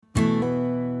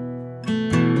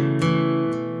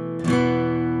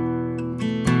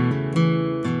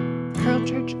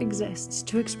exists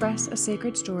to express a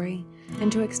sacred story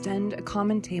and to extend a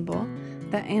common table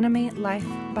that animate life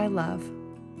by love.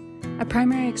 A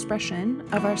primary expression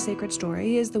of our sacred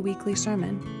story is the weekly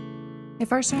sermon.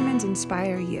 If our sermons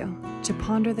inspire you to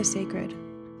ponder the sacred,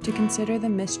 to consider the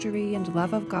mystery and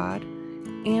love of God,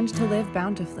 and to live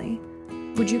bountifully,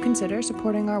 would you consider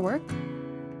supporting our work?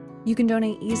 You can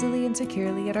donate easily and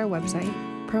securely at our website,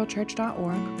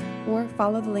 pearlchurch.org, or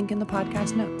follow the link in the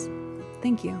podcast notes.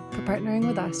 Thank you for partnering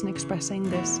with us in expressing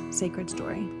this sacred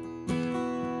story.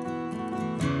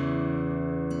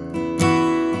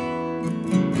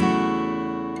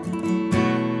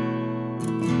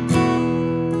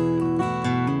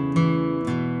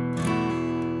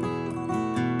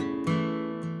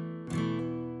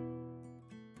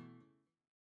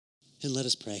 And let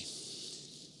us pray.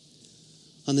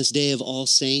 On this day of All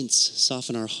Saints,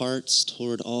 soften our hearts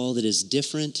toward all that is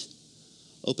different.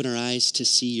 Open our eyes to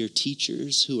see your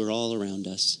teachers who are all around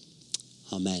us.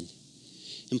 Amen.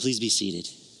 And please be seated.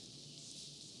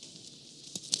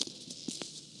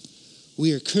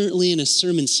 We are currently in a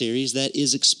sermon series that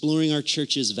is exploring our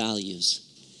church's values.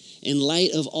 In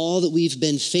light of all that we've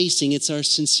been facing, it's our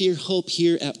sincere hope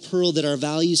here at Pearl that our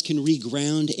values can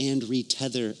reground and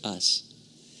retether us.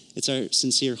 It's our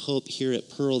sincere hope here at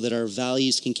Pearl that our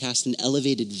values can cast an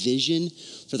elevated vision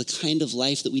for the kind of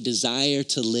life that we desire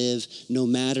to live no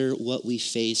matter what we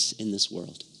face in this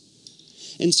world.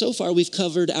 And so far, we've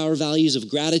covered our values of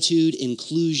gratitude,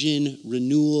 inclusion,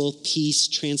 renewal, peace,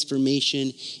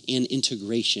 transformation, and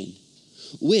integration,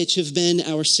 which have been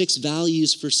our 6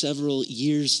 values for several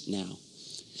years now.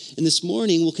 And this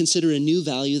morning, we'll consider a new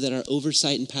value that our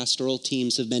oversight and pastoral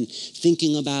teams have been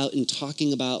thinking about and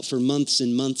talking about for months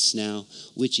and months now,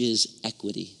 which is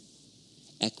equity.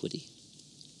 Equity.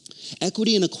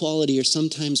 Equity and equality are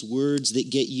sometimes words that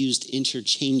get used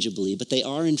interchangeably, but they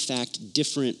are in fact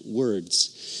different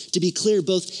words. To be clear,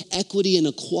 both equity and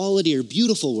equality are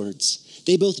beautiful words.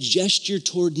 They both gesture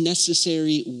toward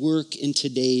necessary work in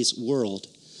today's world,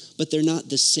 but they're not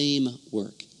the same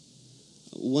work.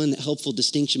 One helpful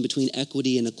distinction between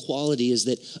equity and equality is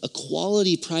that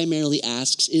equality primarily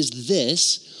asks, is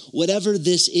this, whatever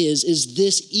this is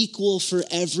this equal for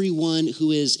everyone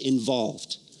who is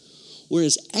involved?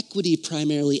 Whereas equity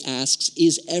primarily asks,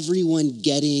 is everyone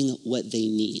getting what they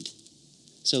need?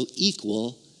 So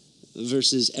equal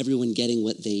versus everyone getting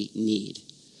what they need.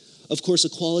 Of course,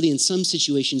 equality in some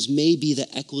situations may be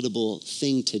the equitable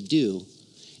thing to do,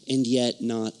 and yet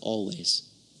not always.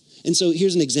 And so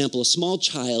here's an example. A small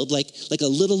child, like a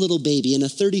little baby, and a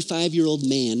 35-year-old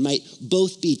man might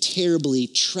both be terribly,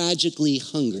 tragically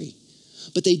hungry.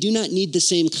 But they do not need the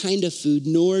same kind of food,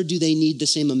 nor do they need the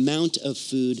same amount of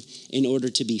food in order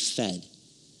to be fed.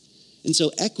 And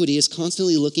so equity is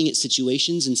constantly looking at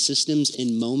situations and systems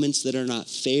and moments that are not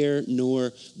fair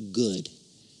nor good.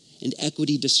 And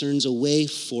equity discerns a way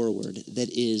forward that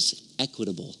is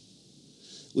equitable,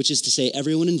 which is to say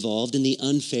everyone involved in the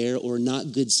unfair or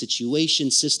not good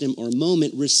situation, system, or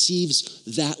moment receives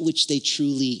that which they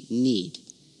truly need,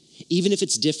 even if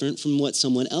it's different from what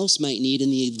someone else might need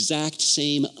in the exact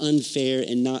same unfair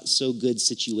and not so good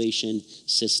situation,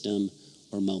 system,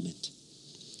 or moment.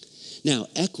 Now,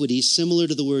 equity, similar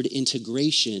to the word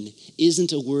integration,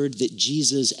 isn't a word that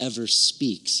Jesus ever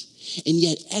speaks. And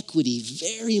yet equity,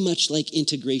 very much like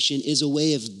integration, is a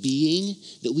way of being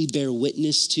that we bear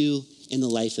witness to in the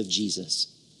life of Jesus.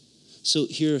 So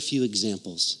here are a few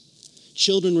examples.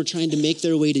 Children were trying to make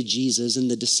their way to Jesus, and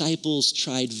the disciples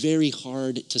tried very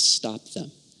hard to stop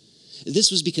them.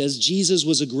 This was because Jesus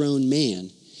was a grown man.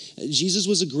 Jesus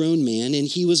was a grown man, and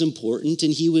he was important,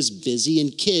 and he was busy,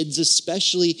 and kids,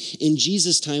 especially in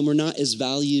Jesus' time, were not as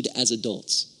valued as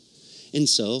adults. And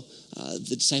so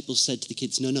the disciples said to the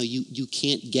kids, no, you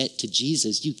can't get to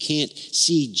Jesus. You can't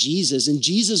see Jesus. And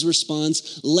Jesus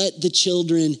responds, let the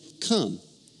children come.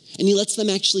 And he lets them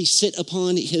actually sit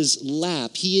upon his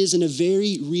lap. He is in a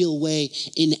very real way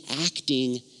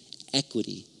enacting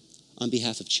equity on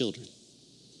behalf of children.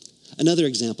 Another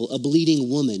example, a bleeding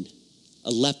woman,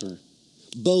 a leper.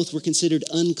 Both were considered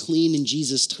unclean in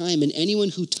Jesus' time, and anyone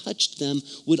who touched them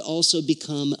would also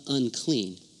become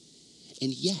unclean.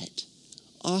 And yet,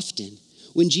 often,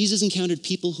 when Jesus encountered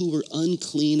people who were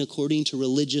unclean according to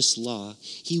religious law,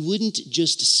 he wouldn't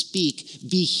just speak,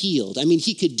 be healed. I mean,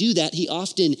 he could do that. He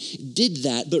often did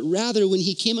that. But rather, when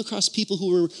he came across people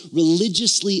who were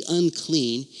religiously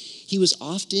unclean, he was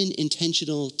often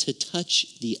intentional to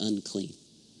touch the unclean.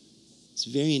 It's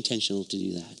very intentional to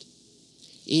do that.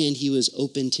 And he was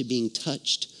open to being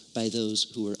touched by those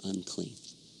who were unclean.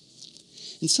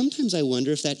 And sometimes I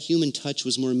wonder if that human touch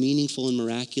was more meaningful and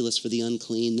miraculous for the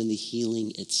unclean than the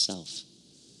healing itself.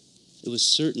 It was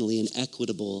certainly an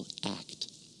equitable act.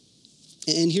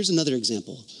 And here's another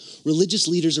example. Religious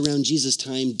leaders around Jesus'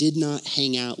 time did not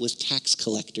hang out with tax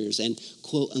collectors and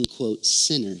quote-unquote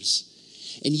sinners.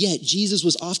 And yet, Jesus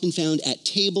was often found at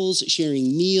tables,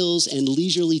 sharing meals and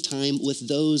leisurely time with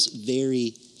those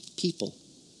very people.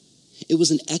 It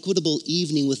was an equitable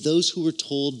evening with those who were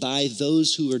told by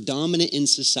those who were dominant in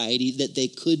society that they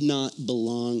could not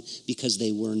belong because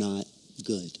they were not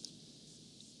good.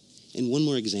 And one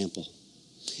more example.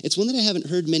 It's one that I haven't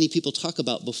heard many people talk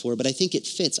about before, but I think it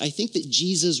fits. I think that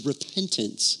Jesus'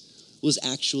 repentance was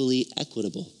actually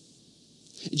equitable.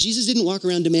 Jesus didn't walk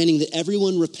around demanding that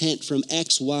everyone repent from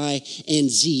X, Y, and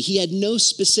Z. He had no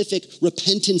specific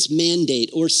repentance mandate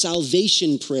or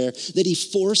salvation prayer that he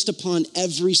forced upon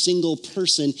every single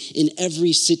person in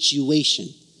every situation.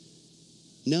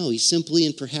 No, he simply,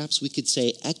 and perhaps we could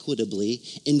say equitably,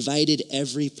 invited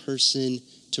every person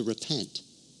to repent,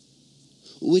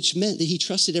 which meant that he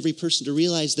trusted every person to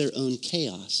realize their own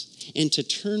chaos and to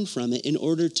turn from it in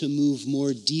order to move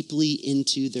more deeply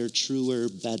into their truer,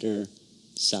 better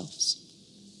selves.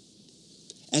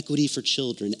 Equity for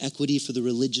children, equity for the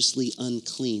religiously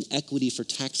unclean, equity for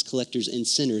tax collectors and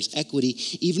sinners, equity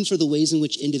even for the ways in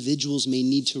which individuals may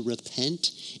need to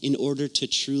repent in order to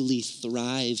truly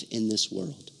thrive in this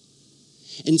world.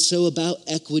 And so about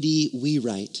equity, we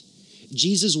write,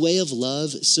 Jesus' way of love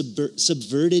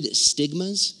subverted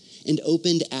stigmas and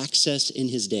opened access in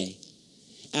his day.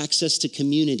 Access to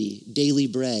community, daily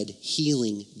bread,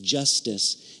 healing,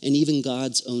 justice, and even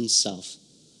God's own self.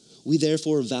 We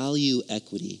therefore value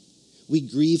equity. We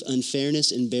grieve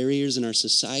unfairness and barriers in our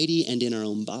society and in our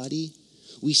own body.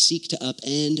 We seek to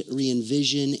upend,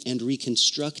 re-envision, and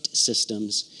reconstruct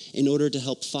systems in order to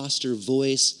help foster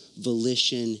voice,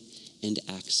 volition, and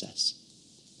access.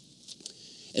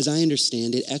 As I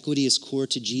understand it, equity is core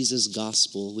to Jesus'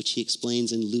 gospel, which he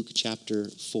explains in Luke chapter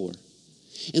 4.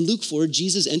 In Luke 4,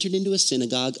 Jesus entered into a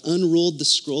synagogue, unrolled the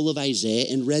scroll of Isaiah,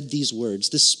 and read these words,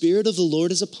 "The Spirit of the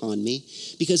Lord is upon me,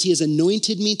 because he has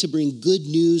anointed me to bring good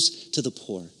news to the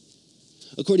poor."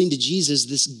 According to Jesus,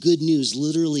 this good news,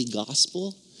 literally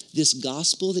gospel, this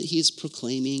gospel that he is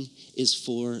proclaiming is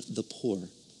for the poor.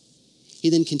 He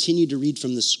then continued to read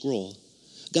from the scroll.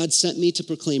 God sent me to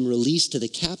proclaim release to the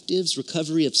captives,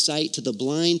 recovery of sight to the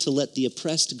blind, to let the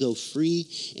oppressed go free,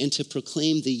 and to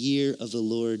proclaim the year of the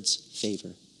Lord's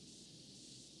favor.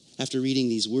 After reading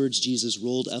these words, Jesus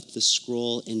rolled up the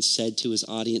scroll and said to his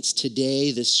audience,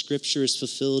 "Today this scripture is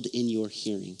fulfilled in your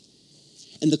hearing."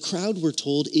 And the crowd, we're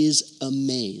told, is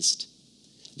amazed.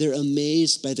 They're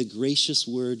amazed by the gracious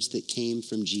words that came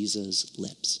from Jesus'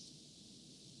 lips.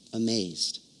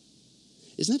 Amazed.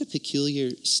 Isn't that a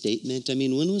peculiar statement? I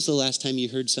mean, when was the last time you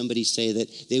heard somebody say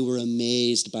that they were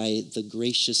amazed by the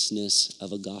graciousness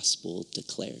of a gospel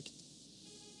declared?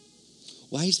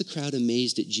 Why is the crowd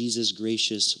amazed at Jesus'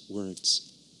 gracious words?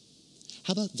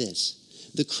 How about this?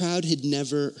 The crowd had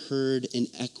never heard an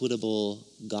equitable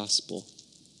gospel.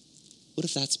 What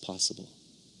if that's possible?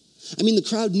 I mean, the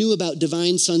crowd knew about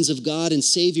divine sons of God and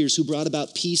saviors who brought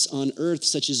about peace on earth,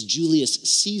 such as Julius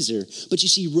Caesar. But you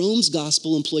see, Rome's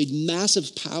gospel employed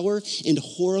massive power and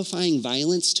horrifying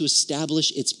violence to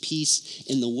establish its peace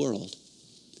in the world.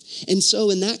 And so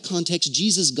in that context,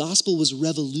 Jesus' gospel was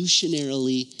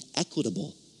revolutionarily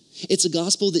equitable. It's a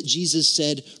gospel that Jesus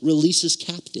said releases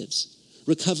captives,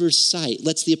 recovers sight,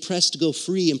 lets the oppressed go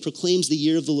free, and proclaims the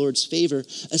year of the Lord's favor,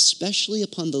 especially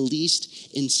upon the least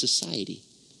in society.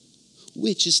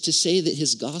 Which is to say that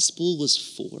his gospel was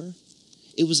for,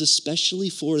 it was especially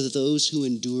for those who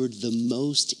endured the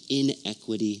most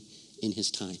inequity in his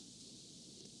time.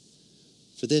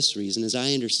 For this reason, as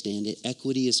I understand it,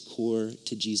 equity is core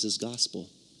to Jesus' gospel.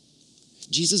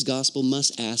 Jesus' gospel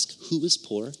must ask who is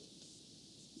poor.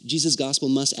 Jesus' gospel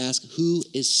must ask who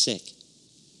is sick.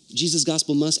 Jesus'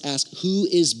 gospel must ask who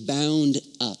is bound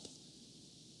up.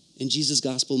 And Jesus'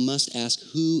 gospel must ask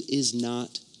who is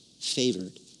not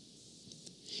favored.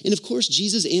 And of course,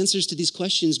 Jesus' answers to these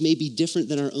questions may be different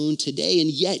than our own today, and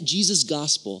yet Jesus'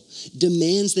 gospel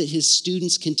demands that his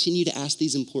students continue to ask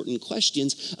these important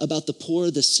questions about the poor,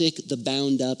 the sick, the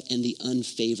bound up, and the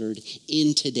unfavored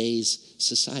in today's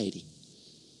society.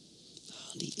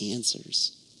 The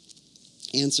answers.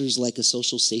 Answers like a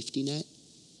social safety net.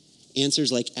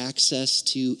 Answers like access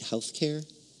to health care.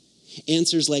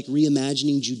 Answers like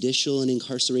reimagining judicial and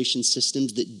incarceration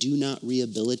systems that do not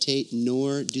rehabilitate,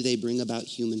 nor do they bring about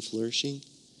human flourishing.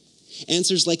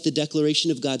 Answers like the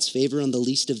declaration of God's favor on the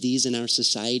least of these in our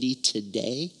society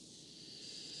today.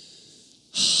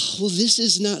 Well, this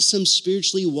is not some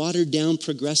spiritually watered down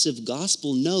progressive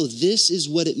gospel. No, this is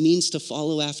what it means to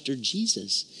follow after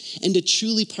Jesus and to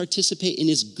truly participate in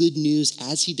his good news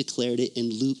as he declared it in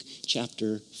Luke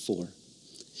chapter 4.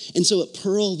 And so at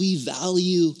Pearl, we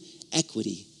value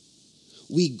equity.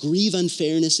 We grieve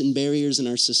unfairness and barriers in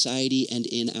our society and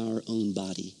in our own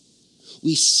body.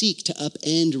 We seek to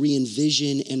upend,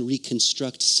 re-envision, and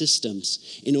reconstruct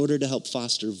systems in order to help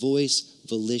foster voice,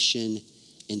 volition,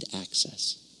 and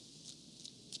access.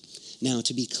 Now,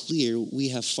 to be clear, we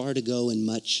have far to go and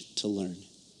much to learn.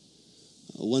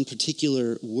 One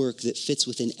particular work that fits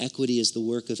within equity is the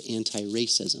work of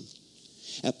anti-racism.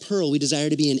 At Pearl, we desire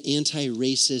to be an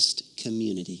anti-racist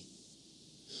community,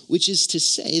 which is to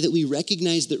say that we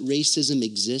recognize that racism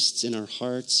exists in our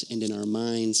hearts and in our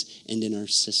minds and in our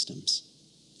systems.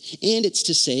 And it's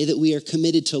to say that we are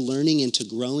committed to learning and to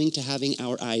growing, to having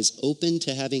our eyes open,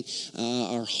 to having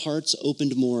our hearts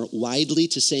opened more widely,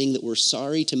 to saying that we're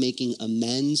sorry, to making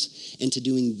amends, and to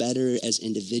doing better as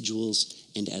individuals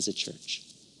and as a church.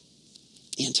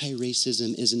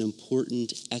 Anti-racism is an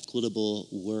important, equitable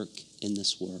work in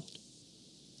this world.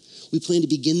 We plan to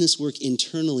begin this work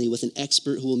internally with an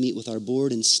expert who will meet with our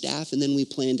board and staff, and then we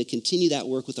plan to continue that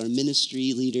work with our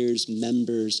ministry leaders,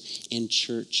 members, and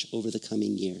church over the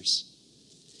coming years.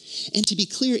 And to be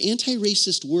clear,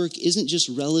 anti-racist work isn't just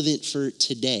relevant for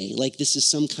today, like this is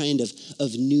some kind of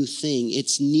new thing.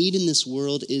 Its need in this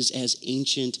world is as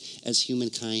ancient as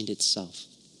humankind itself.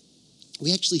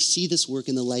 We actually see this work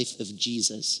in the life of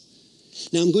Jesus.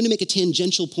 Now, I'm going to make a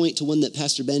tangential point to one that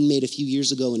Pastor Ben made a few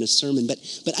years ago in a sermon, but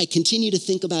I continue to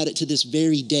think about it to this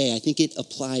very day. I think it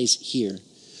applies here.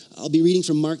 I'll be reading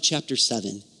from Mark chapter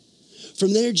 7.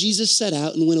 From there, Jesus set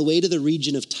out and went away to the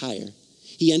region of Tyre.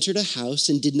 He entered a house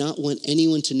and did not want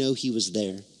anyone to know he was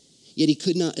there, yet he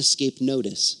could not escape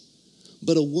notice.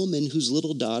 But a woman whose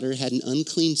little daughter had an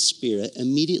unclean spirit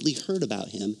immediately heard about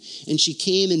him, and she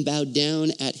came and bowed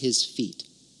down at his feet.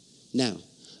 Now,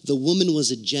 the woman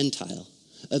was a Gentile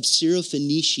of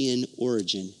Syrophoenician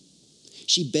origin.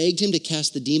 She begged him to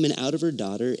cast the demon out of her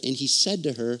daughter, and he said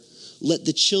to her, "Let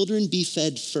the children be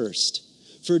fed first,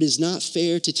 for it is not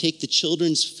fair to take the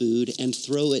children's food and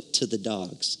throw it to the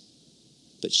dogs."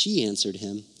 But she answered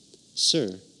him,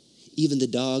 "Sir, even the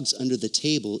dogs under the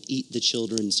table eat the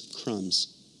children's crumbs."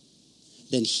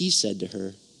 Then he said to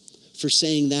her, "For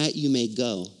saying that, you may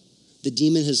go. The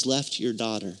demon has left your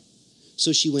daughter."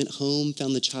 So she went home,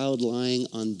 found the child lying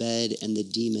on bed, and the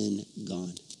demon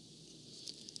gone.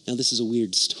 Now, this is a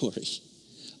weird story.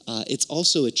 It's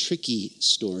also a tricky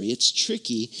story. It's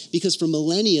tricky because for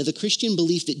millennia, the Christian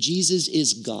belief that Jesus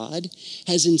is God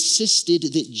has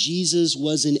insisted that Jesus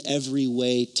was in every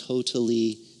way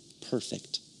totally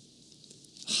perfect.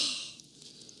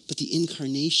 But the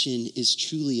incarnation is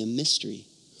truly a mystery.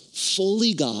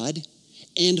 Fully God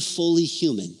and fully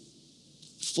human.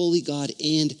 Fully God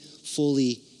and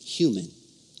fully human.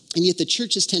 And yet the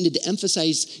church has tended to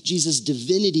emphasize Jesus'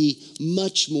 divinity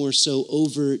much more so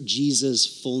over Jesus'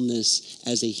 fullness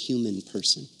as a human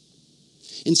person.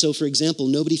 And so, for example,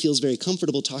 nobody feels very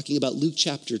comfortable talking about Luke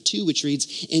chapter 2, which reads,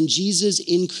 "And Jesus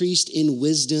increased in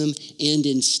wisdom and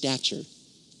in stature."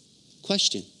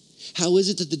 Question: how is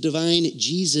it that the divine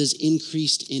Jesus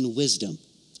increased in wisdom?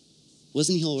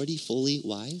 Wasn't he already fully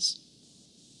wise?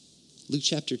 Luke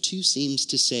chapter 2 seems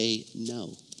to say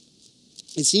no.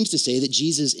 It seems to say that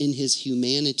Jesus in his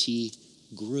humanity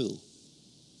grew.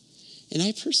 And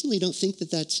I personally don't think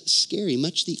that that's scary,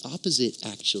 much the opposite,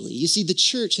 actually. You see, the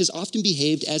church has often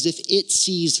behaved as if it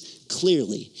sees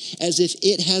clearly, as if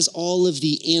it has all of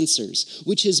the answers,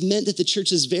 which has meant that the church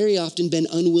has very often been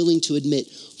unwilling to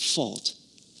admit fault,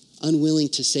 unwilling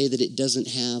to say that it doesn't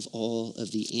have all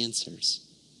of the answers.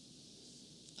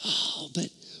 Oh, but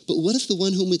what if the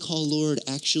one whom we call Lord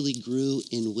actually grew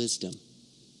in wisdom?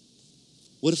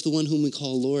 What if the one whom we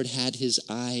call Lord had his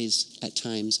eyes at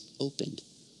times opened?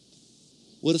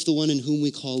 What if the one in whom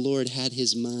we call Lord had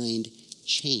his mind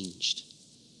changed?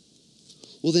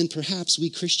 Well, then perhaps we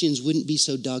Christians wouldn't be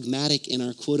so dogmatic in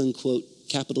our quote-unquote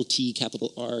capital T,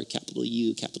 capital R, capital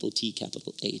U, capital T,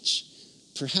 capital H.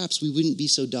 Perhaps we wouldn't be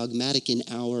so dogmatic in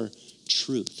our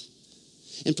truth.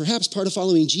 And perhaps part of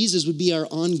following Jesus would be our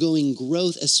ongoing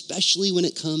growth, especially when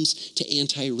it comes to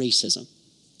anti-racism.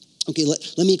 Okay,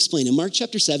 let me explain. In Mark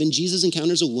chapter 7, Jesus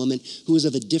encounters a woman who is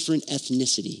of a different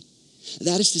ethnicity.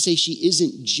 That is to say, she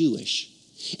isn't Jewish.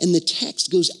 And the text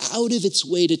goes out of its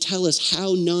way to tell us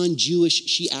how non-Jewish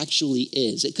she actually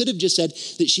is. It could have just said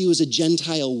that she was a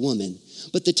Gentile woman.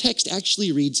 But the text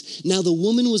actually reads, "Now the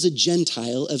woman was a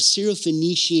Gentile of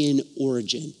Syrophoenician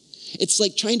origin." It's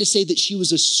like trying to say that she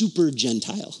was a super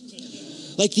Gentile.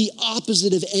 like the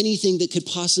opposite of anything that could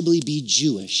possibly be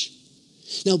Jewish.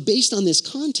 Now, based on this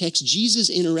context,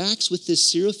 Jesus interacts with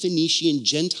this Syrophoenician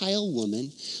Gentile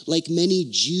woman like many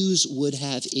Jews would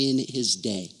have in his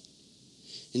day.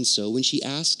 And so when she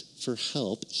asked for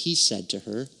help, he said to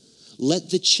her, "Let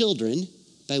the children,"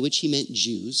 by which he meant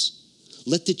Jews,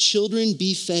 "let the children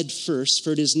be fed first,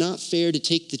 for it is not fair to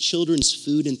take the children's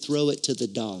food and throw it to the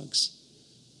dogs,"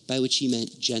 by which he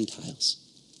meant Gentiles.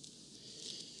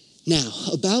 Now,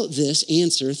 about this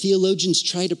answer, theologians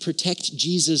try to protect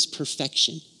Jesus'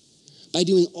 perfection by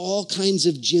doing all kinds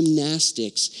of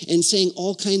gymnastics and saying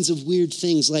all kinds of weird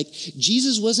things like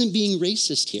Jesus wasn't being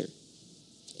racist here.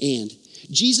 And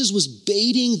Jesus was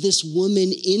baiting this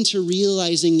woman into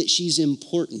realizing that she's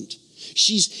important.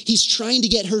 He's trying to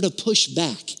get her to push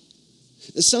back.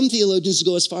 Some theologians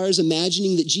go as far as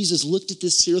imagining that Jesus looked at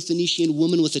this Syrophoenician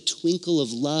woman with a twinkle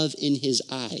of love in his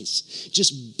eyes,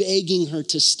 just begging her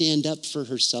to stand up for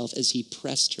herself as he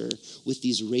pressed her with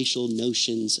these racial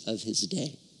notions of his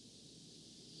day.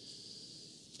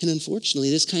 And unfortunately,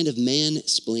 this kind of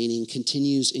mansplaining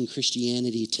continues in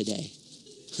Christianity today.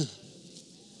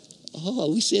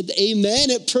 Oh, we said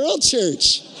amen at Pearl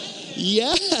Church.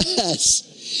 Yes.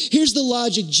 Here's the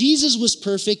logic. Jesus was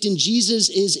perfect and Jesus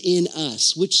is in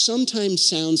us, which sometimes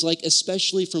sounds like,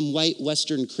 especially from white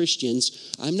Western Christians,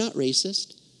 I'm not racist.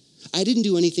 I didn't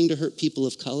do anything to hurt people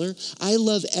of color. I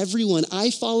love everyone.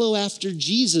 I follow after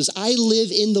Jesus. I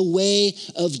live in the way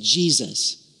of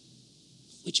Jesus,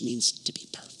 which means to be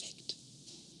perfect.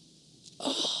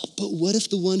 Oh, but what if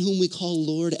the one whom we call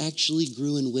Lord actually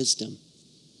grew in wisdom?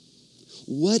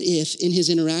 What if, in his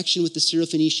interaction with the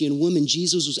Syrophoenician woman,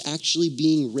 Jesus was actually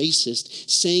being racist,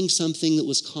 saying something that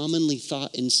was commonly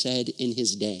thought and said in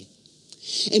his day?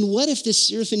 And what if this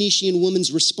Syrophoenician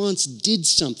woman's response did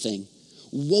something,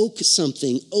 woke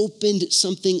something, opened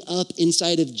something up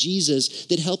inside of Jesus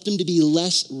that helped him to be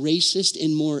less racist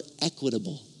and more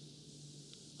equitable?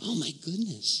 Oh my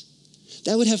goodness.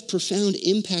 That would have profound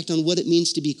impact on what it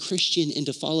means to be Christian and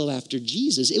to follow after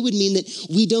Jesus. It would mean that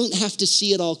we don't have to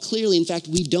see it all clearly. In fact,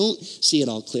 we don't see it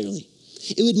all clearly.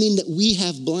 It would mean that we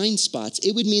have blind spots.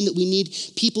 It would mean that we need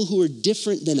people who are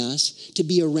different than us to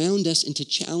be around us and to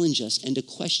challenge us and to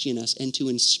question us and to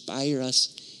inspire us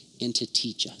and to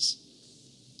teach us.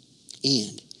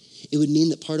 And it would mean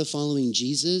that part of following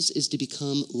Jesus is to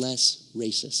become less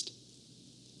racist,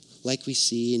 like we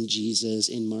see in Jesus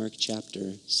in Mark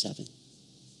chapter 7.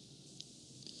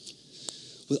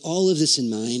 With all of this in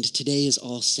mind, today is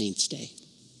All Saints' Day,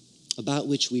 about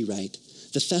which we write,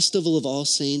 "The festival of All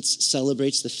Saints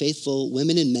celebrates the faithful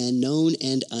women and men, known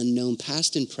and unknown,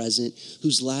 past and present,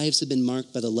 whose lives have been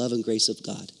marked by the love and grace of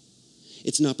God.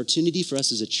 It's an opportunity for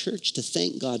us as a church to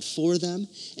thank God for them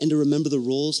and to remember the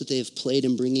roles that they have played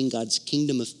in bringing God's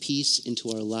kingdom of peace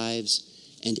into our lives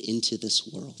and into this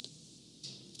world."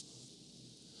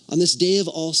 On this day of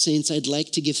All Saints, I'd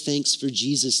like to give thanks for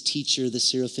Jesus' teacher, the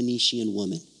Syrophoenician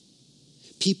woman.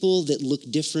 People that look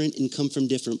different and come from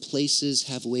different places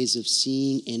have ways of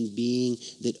seeing and being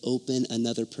that open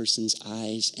another person's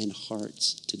eyes and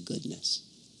hearts to goodness.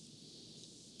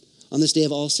 On this day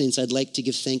of All Saints, I'd like to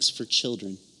give thanks for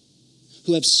children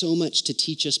who have so much to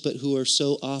teach us, but who are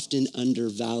so often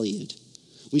undervalued.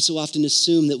 We so often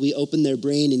assume that we open their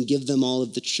brain and give them all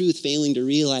of the truth, failing to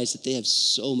realize that they have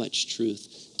so much truth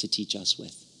to teach us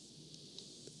with.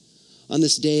 On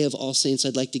this day of All Saints,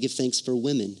 I'd like to give thanks for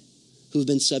women who have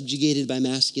been subjugated by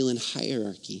masculine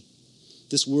hierarchy.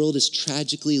 This world is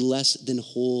tragically less than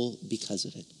whole because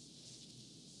of it.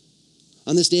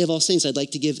 On this day of All Saints, I'd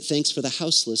like to give thanks for the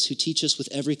houseless who teach us with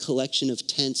every collection of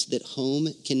tents that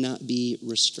home cannot be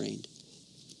restrained.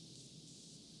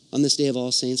 On this day of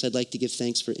All Saints, I'd like to give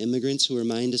thanks for immigrants who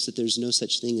remind us that there's no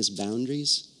such thing as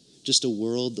boundaries, just a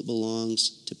world that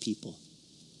belongs to people.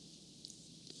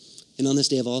 And on this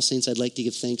day of All Saints, I'd like to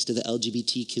give thanks to the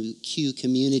LGBTQ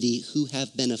community who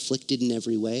have been afflicted in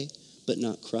every way, but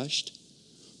not crushed,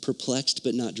 perplexed,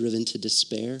 but not driven to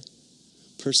despair,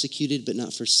 persecuted, but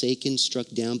not forsaken, struck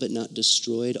down, but not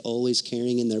destroyed, always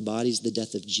carrying in their bodies the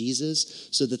death of Jesus,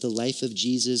 so that the life of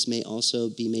Jesus may also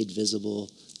be made visible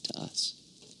to us.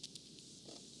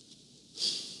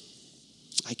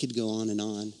 I could go on and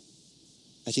on.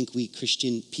 I think we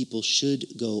Christian people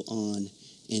should go on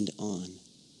and on.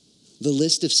 The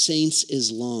list of saints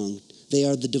is long. They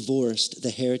are the divorced, the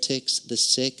heretics, the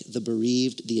sick, the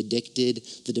bereaved, the addicted,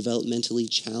 the developmentally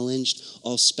challenged,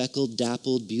 all speckled,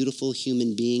 dappled, beautiful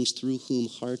human beings through whom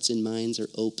hearts and minds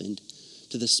are opened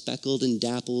to the speckled and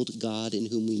dappled God in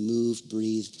whom we move,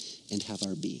 breathe, and have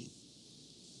our being.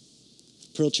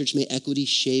 Pearl Church, may equity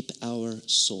shape our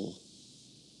soul.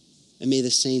 And may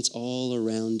the saints all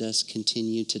around us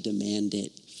continue to demand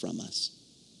it from us.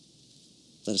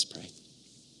 Let us pray.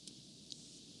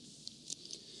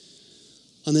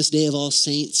 On this day of all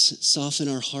saints, soften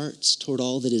our hearts toward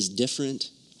all that is different.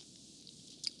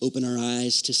 Open our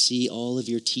eyes to see all of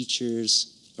your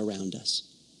teachers around us.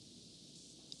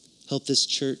 Help this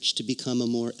church to become a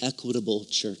more equitable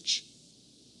church,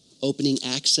 opening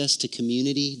access to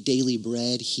community, daily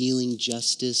bread, healing,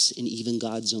 justice, and even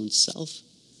God's own self,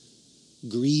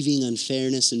 grieving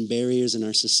unfairness and barriers in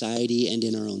our society and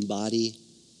in our own body,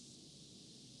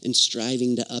 and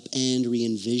striving to upend,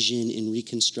 re-envision, and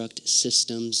reconstruct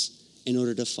systems in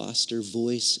order to foster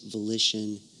voice,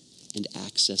 volition, and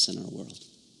access in our world.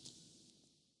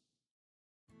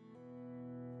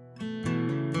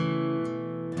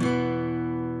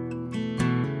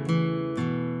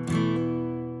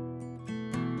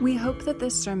 We hope that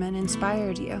this sermon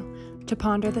inspired you to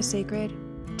ponder the sacred,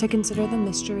 to consider the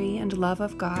mystery and love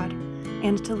of God,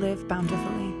 and to live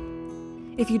bountifully.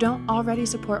 If you don't already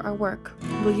support our work,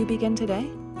 will you begin today?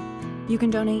 You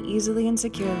can donate easily and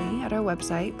securely at our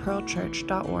website,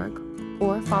 pearlchurch.org,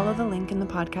 or follow the link in the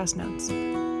podcast notes.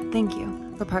 Thank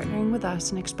you for partnering with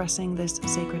us in expressing this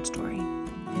sacred story.